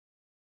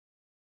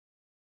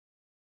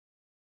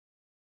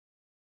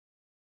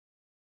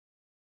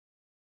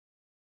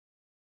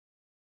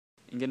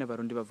ingene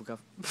Barundi bavuga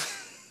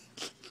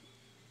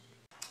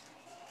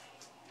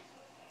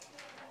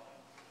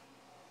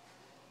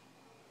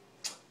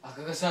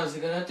akagasazi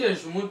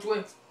garatesha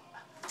umutwe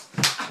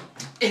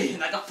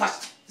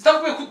nagafashe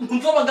sitakuye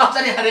kunzoba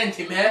ngavya ari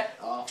harenti me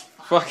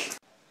fuck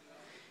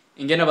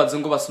ingene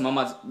abazungu basoma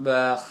amazi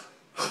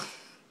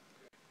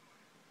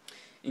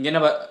ingene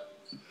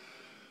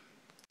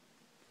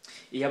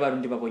iyo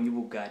Abarundi babonye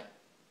ubugari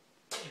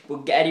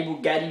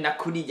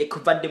nakuriye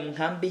kuva ndi mu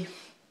nkambi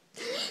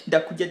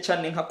ndakujya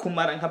cyane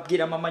nkakumara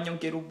nkabwira mama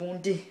nyongera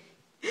ubundi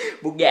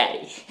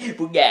bugari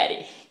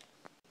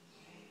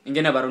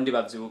ingene Abarundi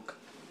bavyuka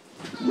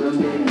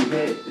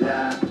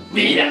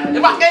mira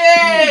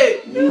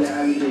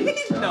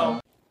no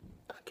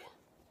okay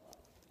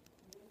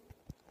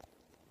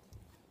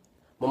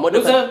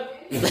Momoduka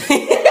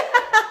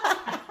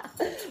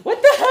what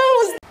the hell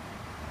was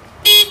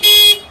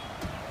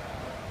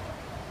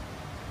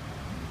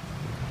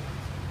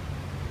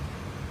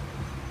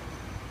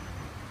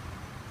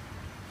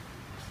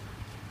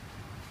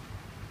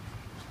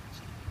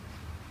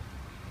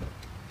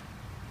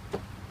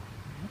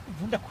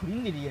Vunda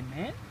kuriniriye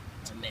man.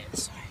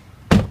 sorry.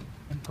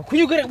 Could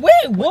you get it?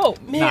 Wait, whoa.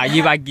 Nah,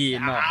 you bagiye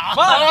no.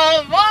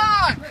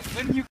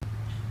 When you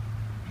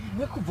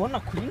we kubona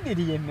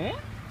kuriniriye man.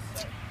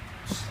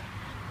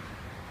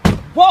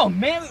 Whoa,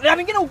 man.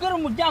 Rabingena ugera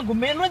umuryango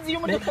man. Nzi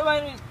yumuntu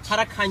tabari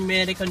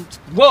Harakanye kan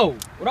Whoa,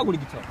 uragura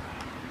igitoro.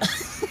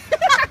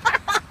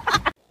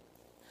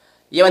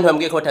 Iyo abantu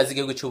bambwiye ko batazi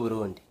igihugu cy'u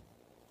Burundi.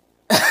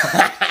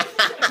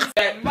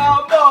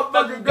 mama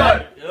fucking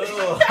god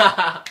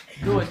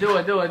do it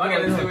okay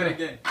let's do it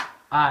again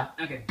alright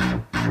okay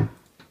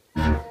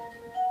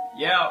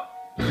yo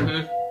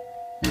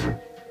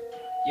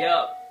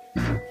yo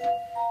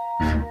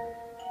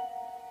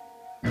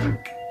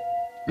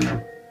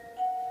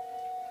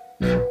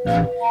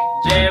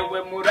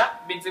jewe mura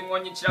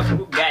bizimwonyicira ku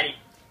bugari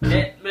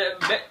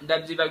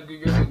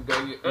ndabyibagiye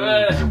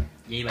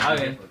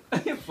Yibagiye.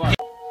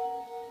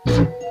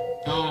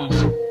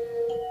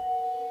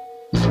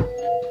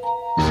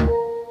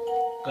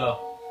 Go.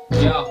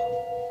 Yo.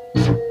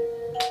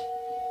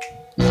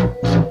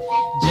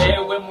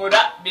 Jewe mura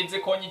bize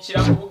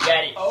konyicira ku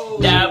bugari.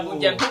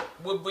 Ndaburya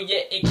bubuye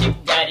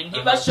ikigari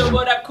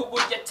ntibashobora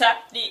kuburya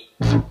tari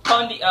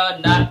kondi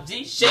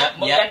nabyishe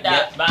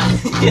muganda ba.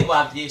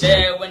 Wabyishe.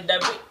 Jewe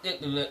ndabu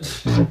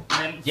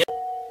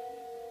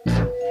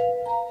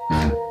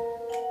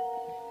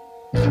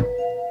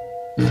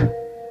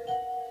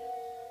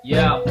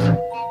Yo.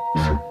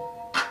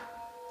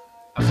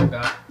 I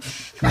forgot.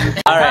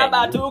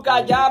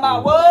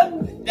 Alright.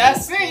 What?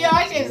 That's it,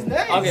 y'all. Shit's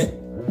nice. Okay.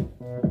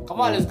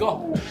 Come on, let's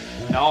go.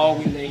 No,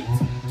 we late.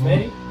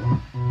 Ready?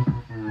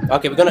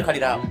 Okay, we're gonna cut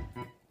it out.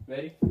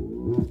 Ready?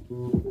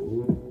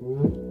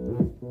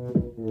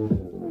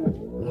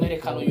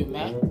 Americano, you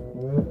man.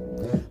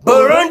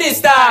 Burundi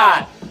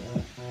style.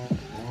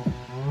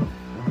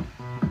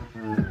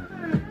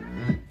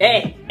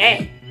 Hey.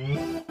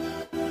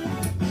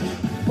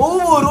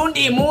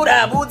 Burundi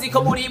murabuzi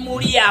ko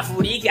muri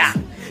Afrika.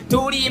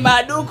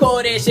 Turima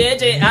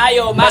dukoresheje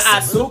ayo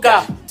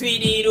maasuka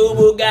twirira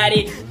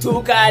ubugari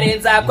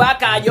tukarenza kwa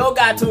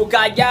kayoga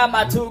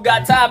tukaryama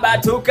tugatamba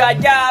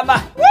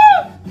tukaryama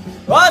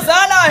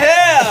Ozana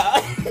here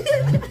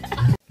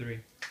 3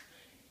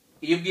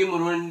 Iyo bwi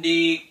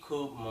Murundi ku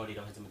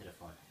muriro hazi mu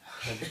telefone.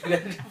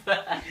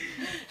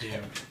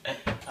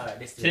 Alright,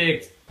 let's do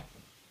it.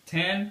 Take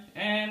 10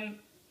 and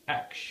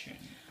action.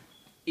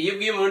 Iyo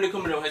bwi Murundi ku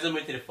muriro hazi mu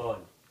telefone.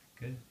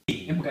 Good.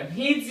 Imbwa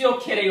ntiziyo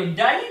kereyo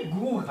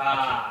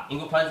ndayiguha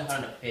Ingo kwanza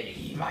hano pere.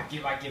 baki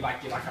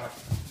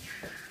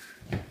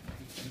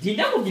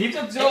Ndindakugira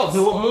ivyo byose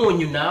Uwo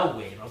munyu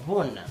nawe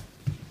babona.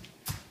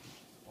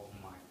 Oh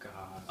my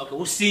god. Okay,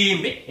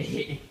 usimbe.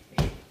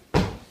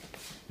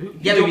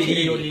 Ya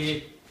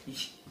bibiri.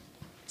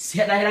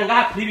 Sihera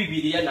ngaha kuri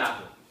Bibiliya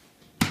naho.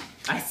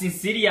 I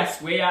sincerely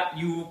swear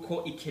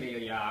yuko ikereyo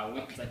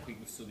yawe za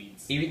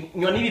kwigusubiza. Ibi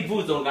nyoni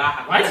bivuzo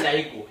ngaha kugira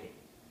ndayiguhe.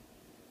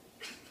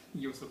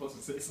 You're supposed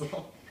to say so.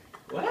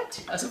 What?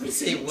 I was supposed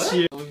to say what?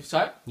 We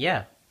start?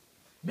 Yeah.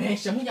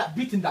 Mesha munya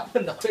beat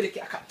ndakunda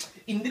kwereke aka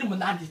indirimbo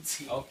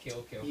nanditse Okay.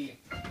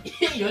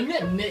 iyo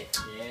nene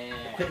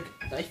Yeah. Kwereke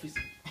life is.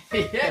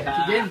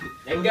 tugende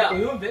Lenga.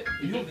 uyumve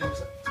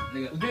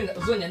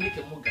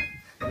uzonyandike muga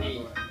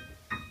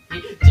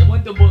jemo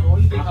ndo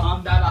Burundi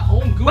nkabandara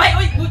home wait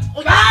it's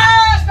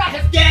not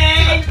his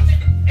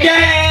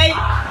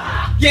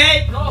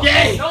gay no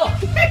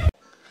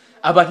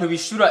Abantu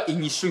bishura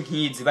inyishu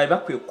nkizi bari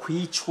bakwiye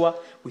kwicwa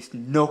with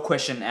no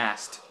question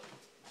asked.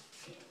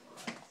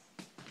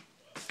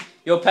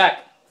 Yo pack.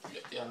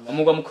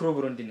 Umugwa mukuru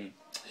w'Uburundi ni.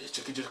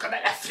 ico kijo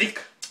kana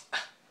Afrika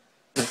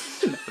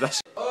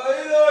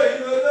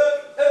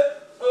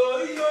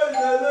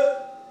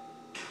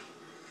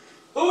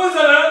Who was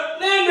that?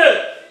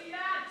 Linda!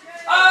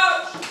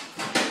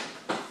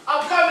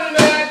 I'm coming,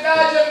 man.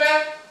 Dodger,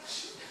 man.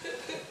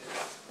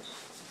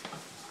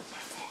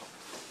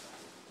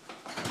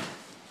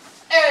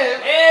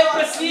 Hey,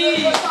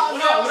 proceed.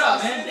 What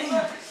up,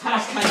 man?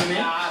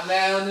 Ah,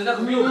 man, nenda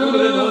kumiyuka.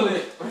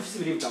 Urafise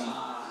ibiribwa ma.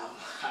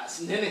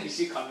 Sinene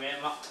kishika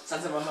mema.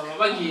 Sasa mama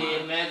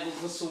bagiye me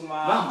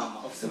gusuma. Mama,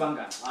 ufise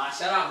bangana.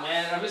 Shara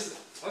man, rabisi.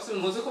 What's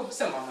muzi ko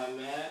ufise mama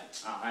man?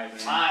 Hi man.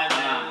 Hi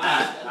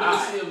man. Good to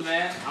see you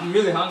man. I'm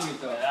really hungry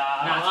though.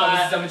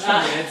 Nah, this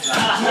is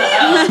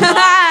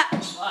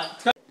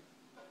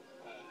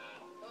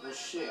Oh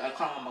shit, I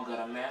can't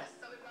hamagara man.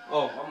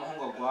 Oh, I'm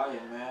hungry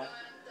quiet man.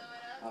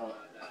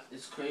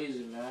 It's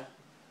crazy man.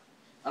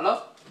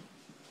 Hello?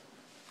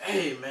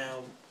 Hey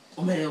man,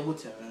 umerewe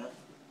gute man?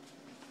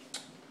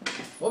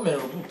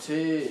 Umerewe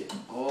gute?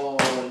 Oh,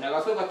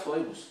 nagatwe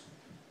gatoyi gusa.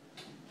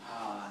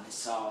 Ni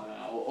sawa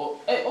man.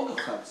 Hey, okay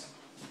class.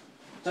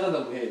 Tana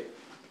ndaguhera.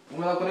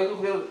 Umela kureka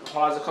kubera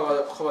kwaza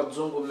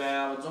kw'abazungu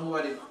man. Abazungu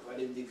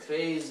bari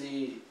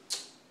crazy.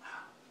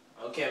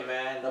 Okay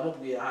man,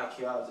 ndamubwira nta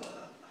kibazo.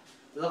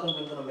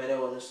 Ndakumva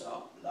umerewe ni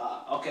sawa.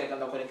 Okay,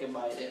 kanda kureke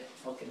bye there.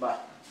 Okay, bye.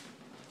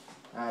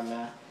 Alright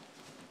man.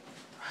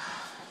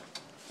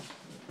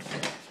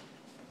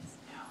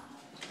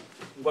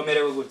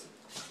 ngomerewe gute?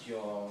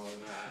 Yo,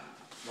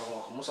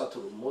 bagomba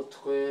kumusatura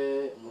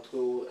umutwe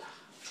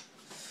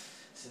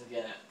sinzi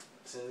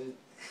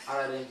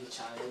ararenga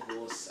cyane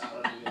rwose. I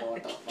don't even know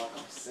what the fuck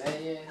I'm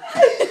saying.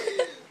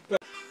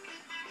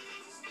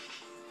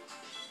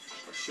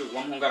 Shoot,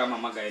 wamuhungara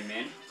mamagaye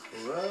man.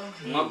 Bro,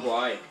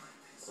 Mwagwaye.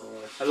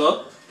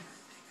 Hello?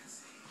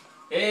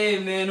 Hey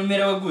man,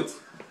 umerewe gute?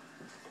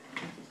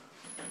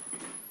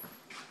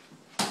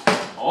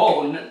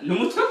 Oh,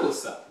 numutwe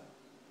gusa.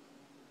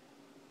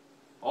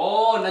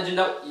 Oh,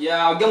 najenda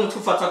ya ujya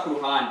mutufata ku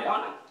ruhande.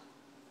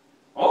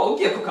 Oh,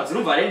 ugiye ku kazi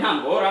urumva ari nta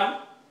ngorane.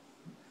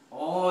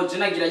 Oh, je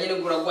nagira nyine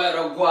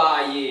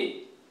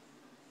uragwaye.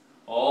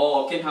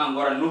 Oh, okay nta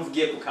ngorane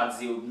nuvugiye ku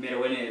kazi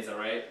umerewe neza,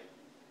 right?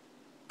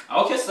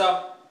 Okay, so.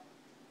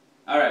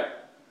 All right.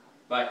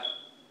 Bye.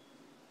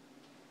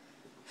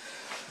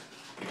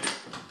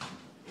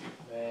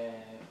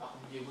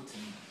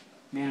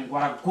 Man,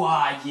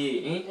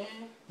 waragwaye,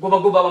 ngo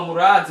bagomba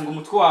bamurazi ngo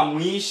umutwe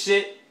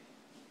wamwishe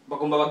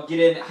bagomba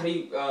bagire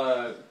hari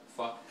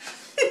fuck.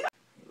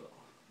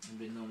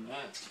 no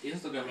man.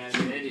 Instagram is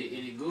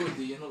really good,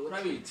 you know what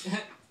I mean?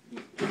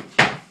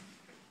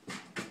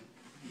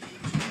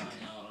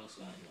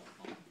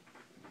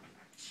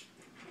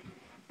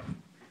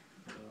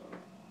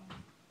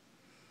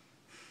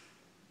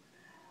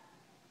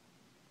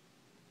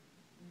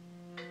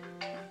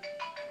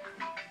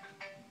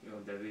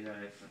 David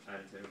ari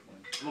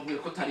telefone.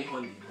 Mubwire ko tari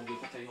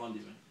hondi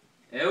man.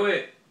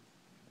 Ewe.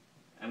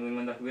 Amwe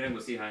manda kubira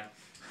ngo si hi.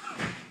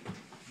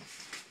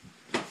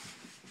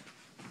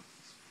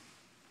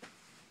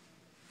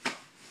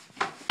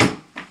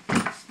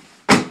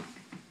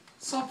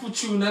 Stop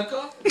with you,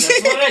 Neka.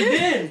 That's what I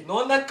did.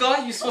 No,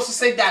 Neka, you're supposed to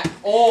say that.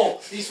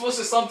 Oh, you're supposed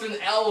to say something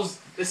else.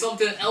 There's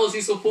something else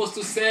you're supposed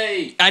to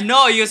say. I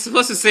know you're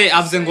supposed to say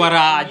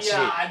Avzengwaraji.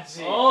 Yeah,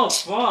 Oh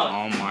fuck.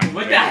 Oh my.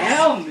 What the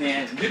hell,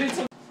 man?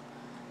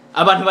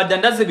 Abantu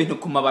badandaza ibintu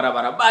ku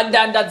mabarabara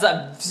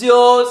badandaza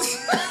vyose.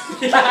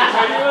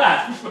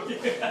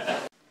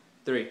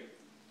 3.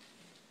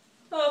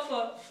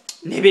 Papa.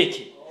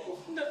 Nibiki.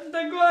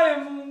 Ndagwaye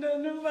munda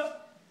numva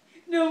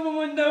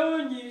munda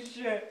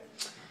unyishe.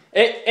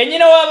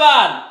 Enyine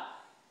w'abana.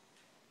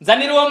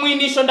 Nzanira uwo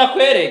mwinisho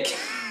ndakwereke.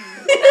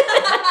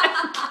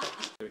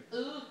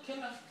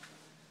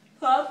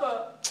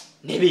 Papa.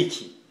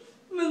 Nibiki.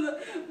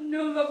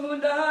 Numva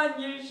munda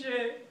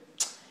unyishe.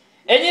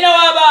 Enyine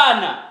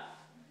w'abana.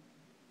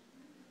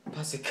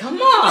 Pasi,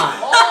 come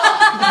on.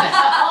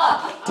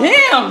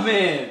 Damn,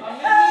 man.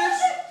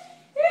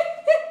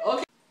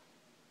 Okay.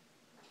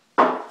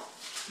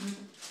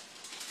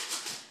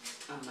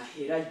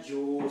 Amahera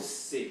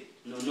yose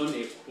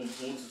none ku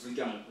mpunzu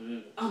zujya mu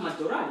hungu.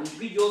 Amadolari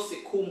ndwi yose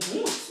ku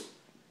mpunzu.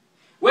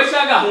 We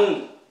shaga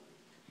hungu.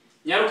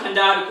 Nyaruka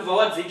ndabi kuva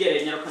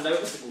wazigere nyaruka ndabi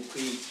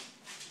kusigukwiye.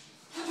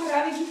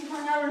 Arabi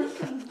gifanyaro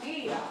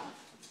nikamubwira.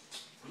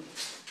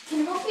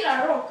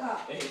 Kinibokira roka.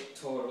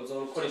 Toro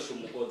uzokoresha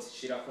umugozi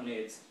shirako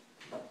neza.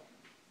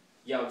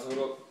 Ya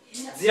uzoro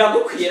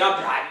ziragukwira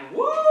brani.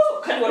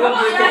 Woo! Kandi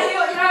warambwiye ko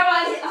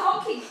yarabari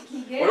aho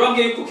kige.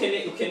 warambwiye ko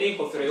ukene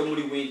inkofero yo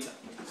muri winter.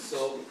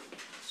 So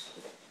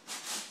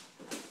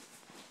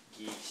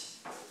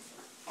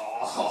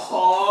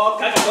oh,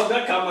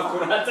 kaka kama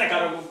kurata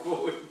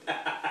karagukunda.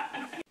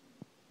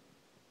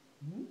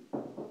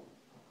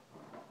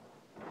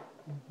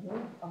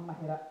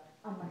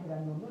 Amahera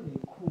nonone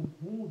ku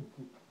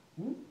mpuzu.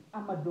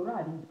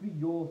 Amadolari ndwi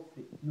yose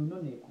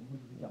nonone ku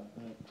mpuzu zijya mu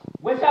mpuzu.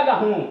 We shaga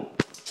hungu.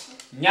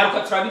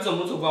 Nyaruka turabizo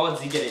mpuzu gwa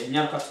wazigere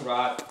nyaruka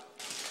turabe.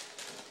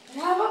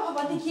 Raba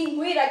papa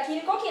dikingwira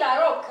kiriko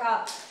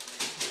kiraroka.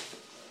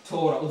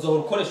 Tora uzohora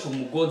ukoresha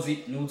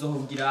umugozi ni uzohora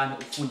ugirane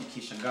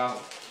upfundikisha ngaho.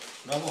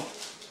 Urabona?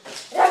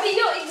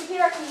 Rabiyo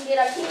igipira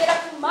kingera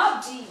ku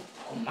mavi.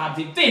 Ku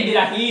mavi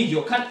bendera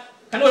hiyo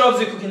kandi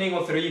uravuze ko ukeneye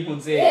inkofero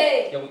y'impunze.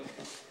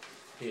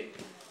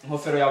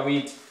 Inkofero ya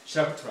winter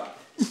shirako turabe.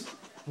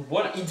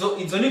 Ubona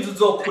izo nizo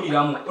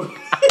uzokuriramo.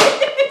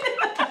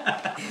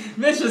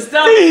 Mesho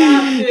stop.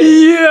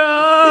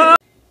 Yeah.